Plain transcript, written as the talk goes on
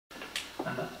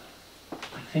And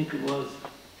I think it was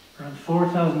around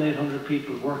 4,800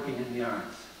 people working in the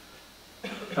arts.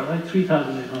 Is that right?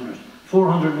 3,800.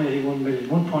 481 million,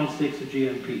 1.6 of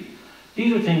GMP.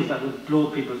 These are things that would blow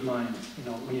people's minds, you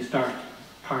know, when you start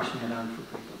parsing it out for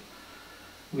people.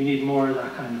 We need more of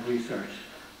that kind of research.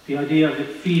 The idea of it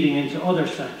feeding into other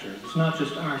sectors. It's not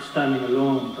just art standing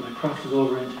alone, but it crosses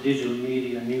over into digital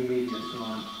media, new media, and so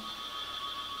on.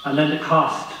 And then the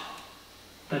cost.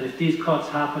 That if these cuts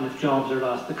happen, if jobs are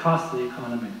lost, the cost of the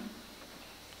economy.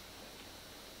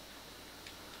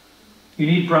 You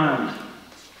need brand.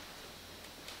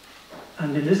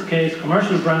 And in this case,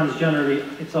 commercial brands generally,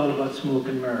 it's all about smoke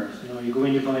and mirrors. You know, you go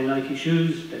in, you buy Nike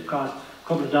shoes, they cost a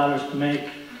couple of dollars to make.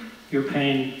 You're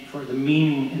paying for the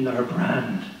meaning in their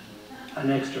brand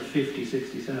an extra 50,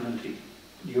 60, 70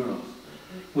 euros.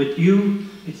 With you,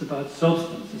 it's about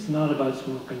substance. It's not about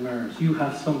smoke and mirrors. You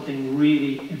have something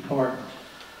really important.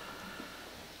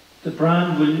 The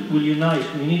brand will unite.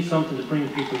 We need something to bring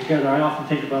people together. I often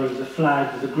think about it as a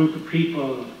flag. There's a group of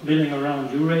people milling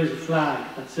around. You raise a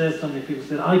flag that says something. People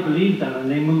say, I believe that, and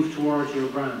they move towards your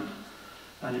brand.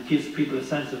 And it gives people a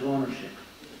sense of ownership.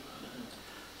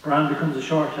 Brand becomes a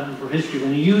shorthand for history.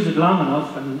 When you use it long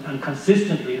enough and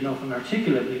consistently enough and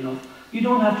articulately enough, you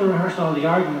don't have to rehearse all the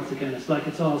arguments again. It's like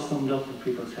it's all summed up in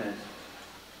people's heads.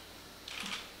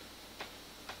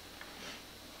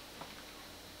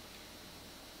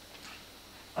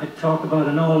 I talk about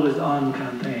an always-on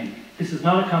campaign. This is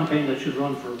not a campaign that should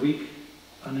run for a week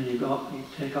and then you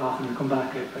take off and you come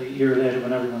back a year later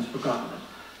when everyone's forgotten it.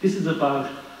 This is about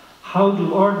how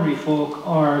do ordinary folk,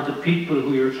 or the people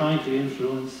who you're trying to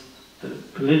influence, the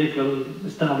political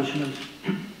establishment,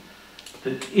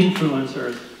 the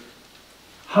influencers,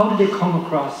 how do they come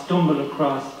across, stumble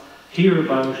across, hear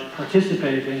about,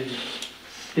 participate in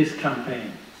this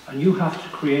campaign? And you have to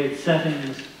create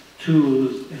settings,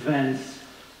 tools, events,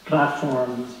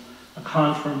 platforms, a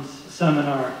conference, a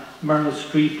seminar, Meryl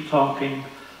Streep talking,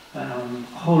 a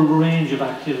whole range of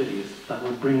activities that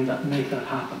would make that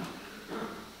happen.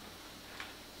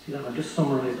 See that? I've just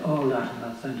summarised all that in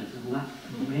that sentence. Isn't that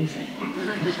amazing?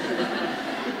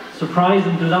 Surprise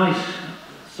and delight.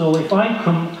 So if I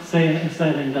come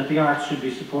saying that the arts should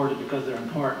be supported because they're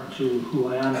important to who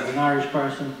I am as an Irish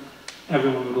person,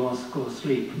 everyone will go to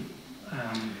sleep.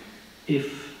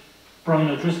 If Brian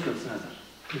O'Driscoll says it,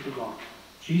 people go,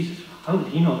 Jesus, how did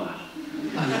he know that?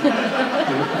 And you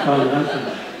have to follow out from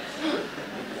that.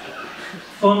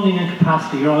 Funding and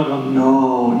capacity, you're all going,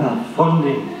 no, not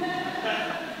funding.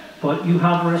 But you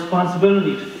have a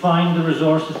responsibility to find the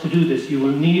resources to do this. You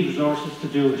will need resources to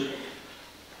do it.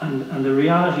 And the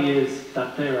reality is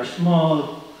that there are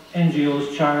small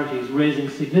NGOs, charities, raising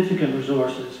significant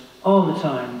resources all the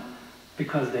time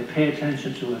because they pay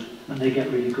attention to it and they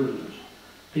get really good at it.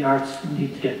 The arts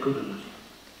need to get good at it.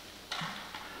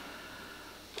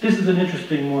 This is an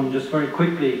interesting one, just very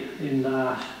quickly, in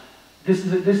that this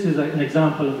is an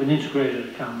example of an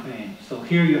integrated campaign. So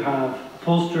here you have a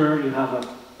poster, you have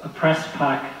a press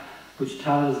pack which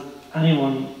tells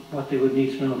anyone what they would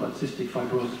need to know about cystic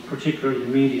fibrosis, particularly the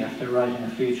media if they're writing a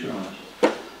feature on it.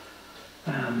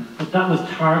 But that was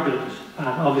targeted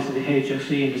at obviously the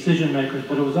HSE and decision makers,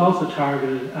 but it was also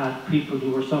targeted at people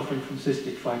who were suffering from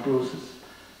cystic fibrosis,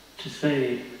 to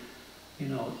say, you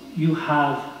know, you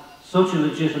have such a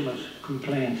legitimate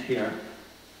complaint here,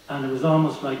 and it was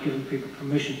almost like giving people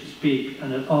permission to speak,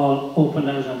 and it all opened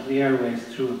out onto the airways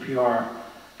through a PR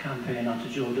campaign onto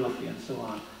Joe Duffy and so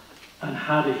on, and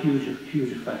had a huge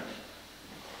effect.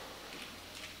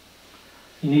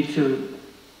 You need to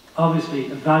obviously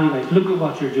evaluate, look at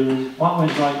what you're doing, what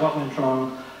went right, what went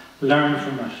wrong, learn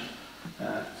from it.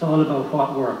 It's all about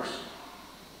what works.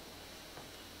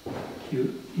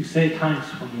 You say thanks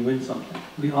when you win something.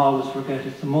 We always forget.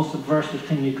 It's the most subversive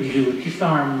thing you can do. It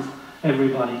disarms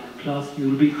everybody. Plus,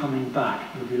 you'll be coming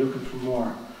back. You'll be looking for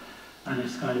more. And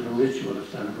it's kind of a ritual of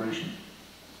celebration.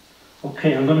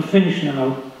 Okay, I'm going to finish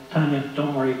now. Tanya,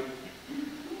 don't worry.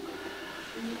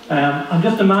 I'm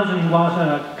just imagining what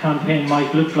a campaign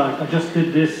might look like. I just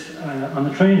did this on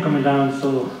the train coming down,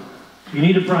 so you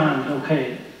need a brand,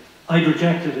 okay. I'd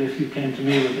reject it if you came to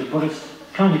me with it, but it's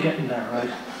kind of getting there,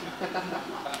 right?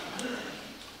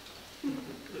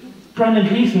 Brendan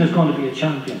Gleeson is going to be a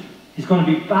champion. He's going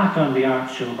to be back on the art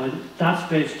show. By that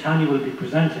stage, Tanya will be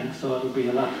presenting, so it'll be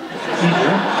a lot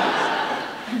easier.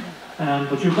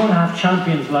 But you're going to have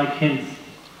champions like him,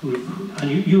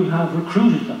 and you have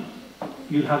recruited them.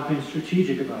 You have been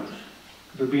strategic about it.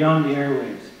 They're beyond the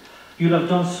airwaves. You'll have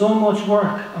done so much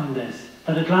work on this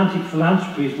that Atlantic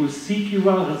Philanthropies will seek you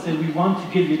out and say, we want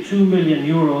to give you €2 million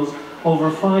over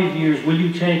 5 years. Will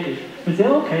you take it? You'll say,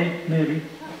 okay, maybe.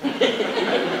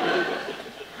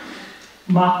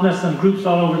 Machnas and groups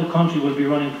all over the country will be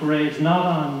running parades, not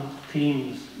on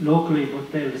themes locally,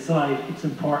 but they'll decide it's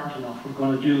important enough. We're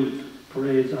going to do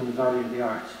parades on the value of the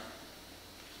arts.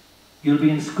 You'll be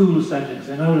in school settings,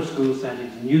 in out-of-school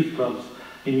settings, in youth clubs,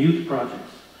 in youth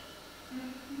projects.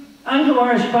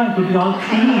 Anglo-Irish Bank will be all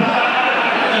clean.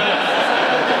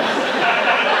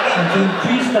 And to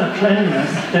increase that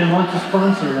cleanliness, they'll want to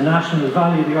sponsor the National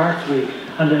Value of the Arts Week,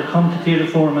 and they'll come to Theatre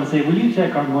Forum and say, will you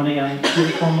take our money? And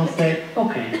Theatre Forum will say,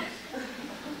 okay.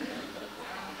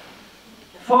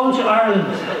 Fáilte Ireland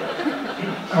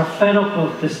are fed up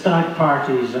of the stag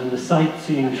parties and the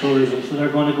sightseeing tourism, so they're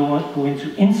going to go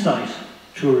into insight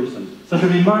tourism. So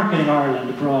they'll be marketing Ireland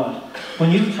abroad.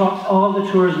 When you talk, all the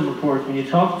tourism reports, when you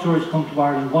talk to tourists come to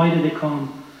Ireland, why do they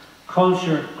come?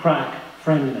 Culture, crack,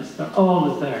 friendliness. They're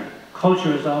always there.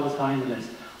 Culture is always high on the list.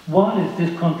 What is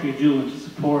this country doing to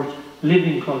support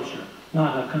living culture,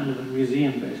 not a kind of a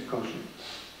museum-based culture?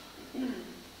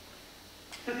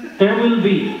 There will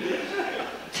be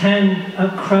 10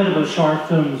 incredible short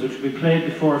films which will be played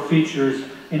before features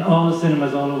in all the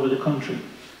cinemas all over the country.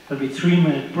 There'll be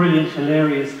 3-minute, brilliant,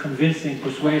 hilarious, convincing,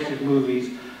 persuasive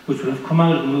movies which will have come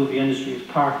out of the movie industry as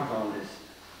part of all this.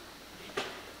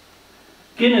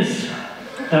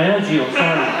 Diageo,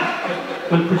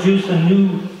 will produce a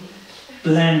new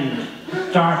blend,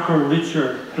 darker,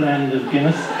 richer blend of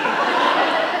Guinness,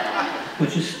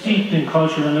 which is steeped in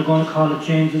culture, and they're going to call it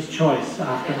James's Choice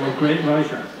after a great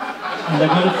writer. And they're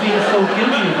going to feel so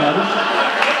guilty about it.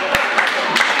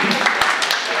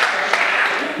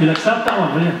 You'll accept that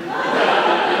one, will you?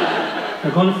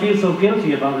 They're going to feel so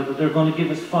guilty about it that they're going to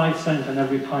give us 5 cents on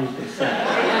every pint they sell.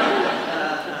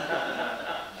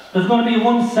 There's going to be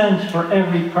 1 cent for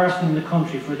every person in the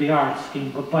country for the arts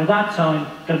scheme, but by that time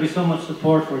there'll be so much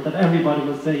support for it that everybody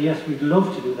will say, yes, we'd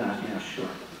love to do that, yeah, sure.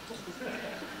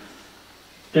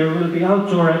 There will be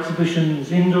outdoor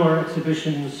exhibitions, indoor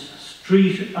exhibitions,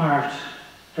 street art.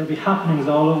 There'll be happenings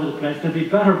all over the place. There'll be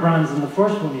better brands than the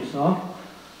first one you saw.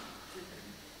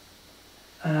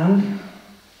 And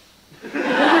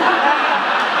Fiach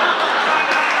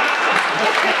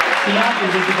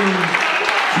will be doing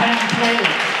 10 plays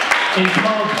in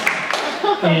clubs,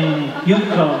 in youth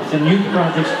clubs, in youth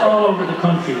projects all over the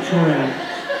country, touring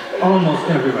almost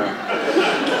everywhere.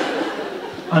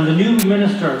 And the new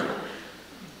minister,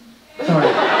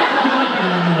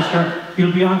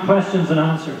 you'll be on questions and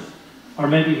answers. Or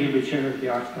maybe he'll be chair of the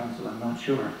Arts Council, I'm not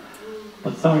sure.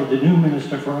 But sorry, the new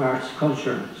Minister for Arts,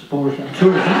 Culture, Sport and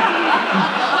Tourism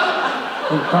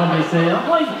will probably say, I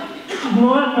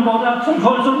know anything about arts and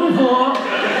culture before.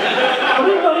 I'm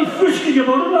very frisky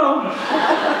about it now.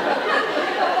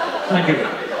 Thank you.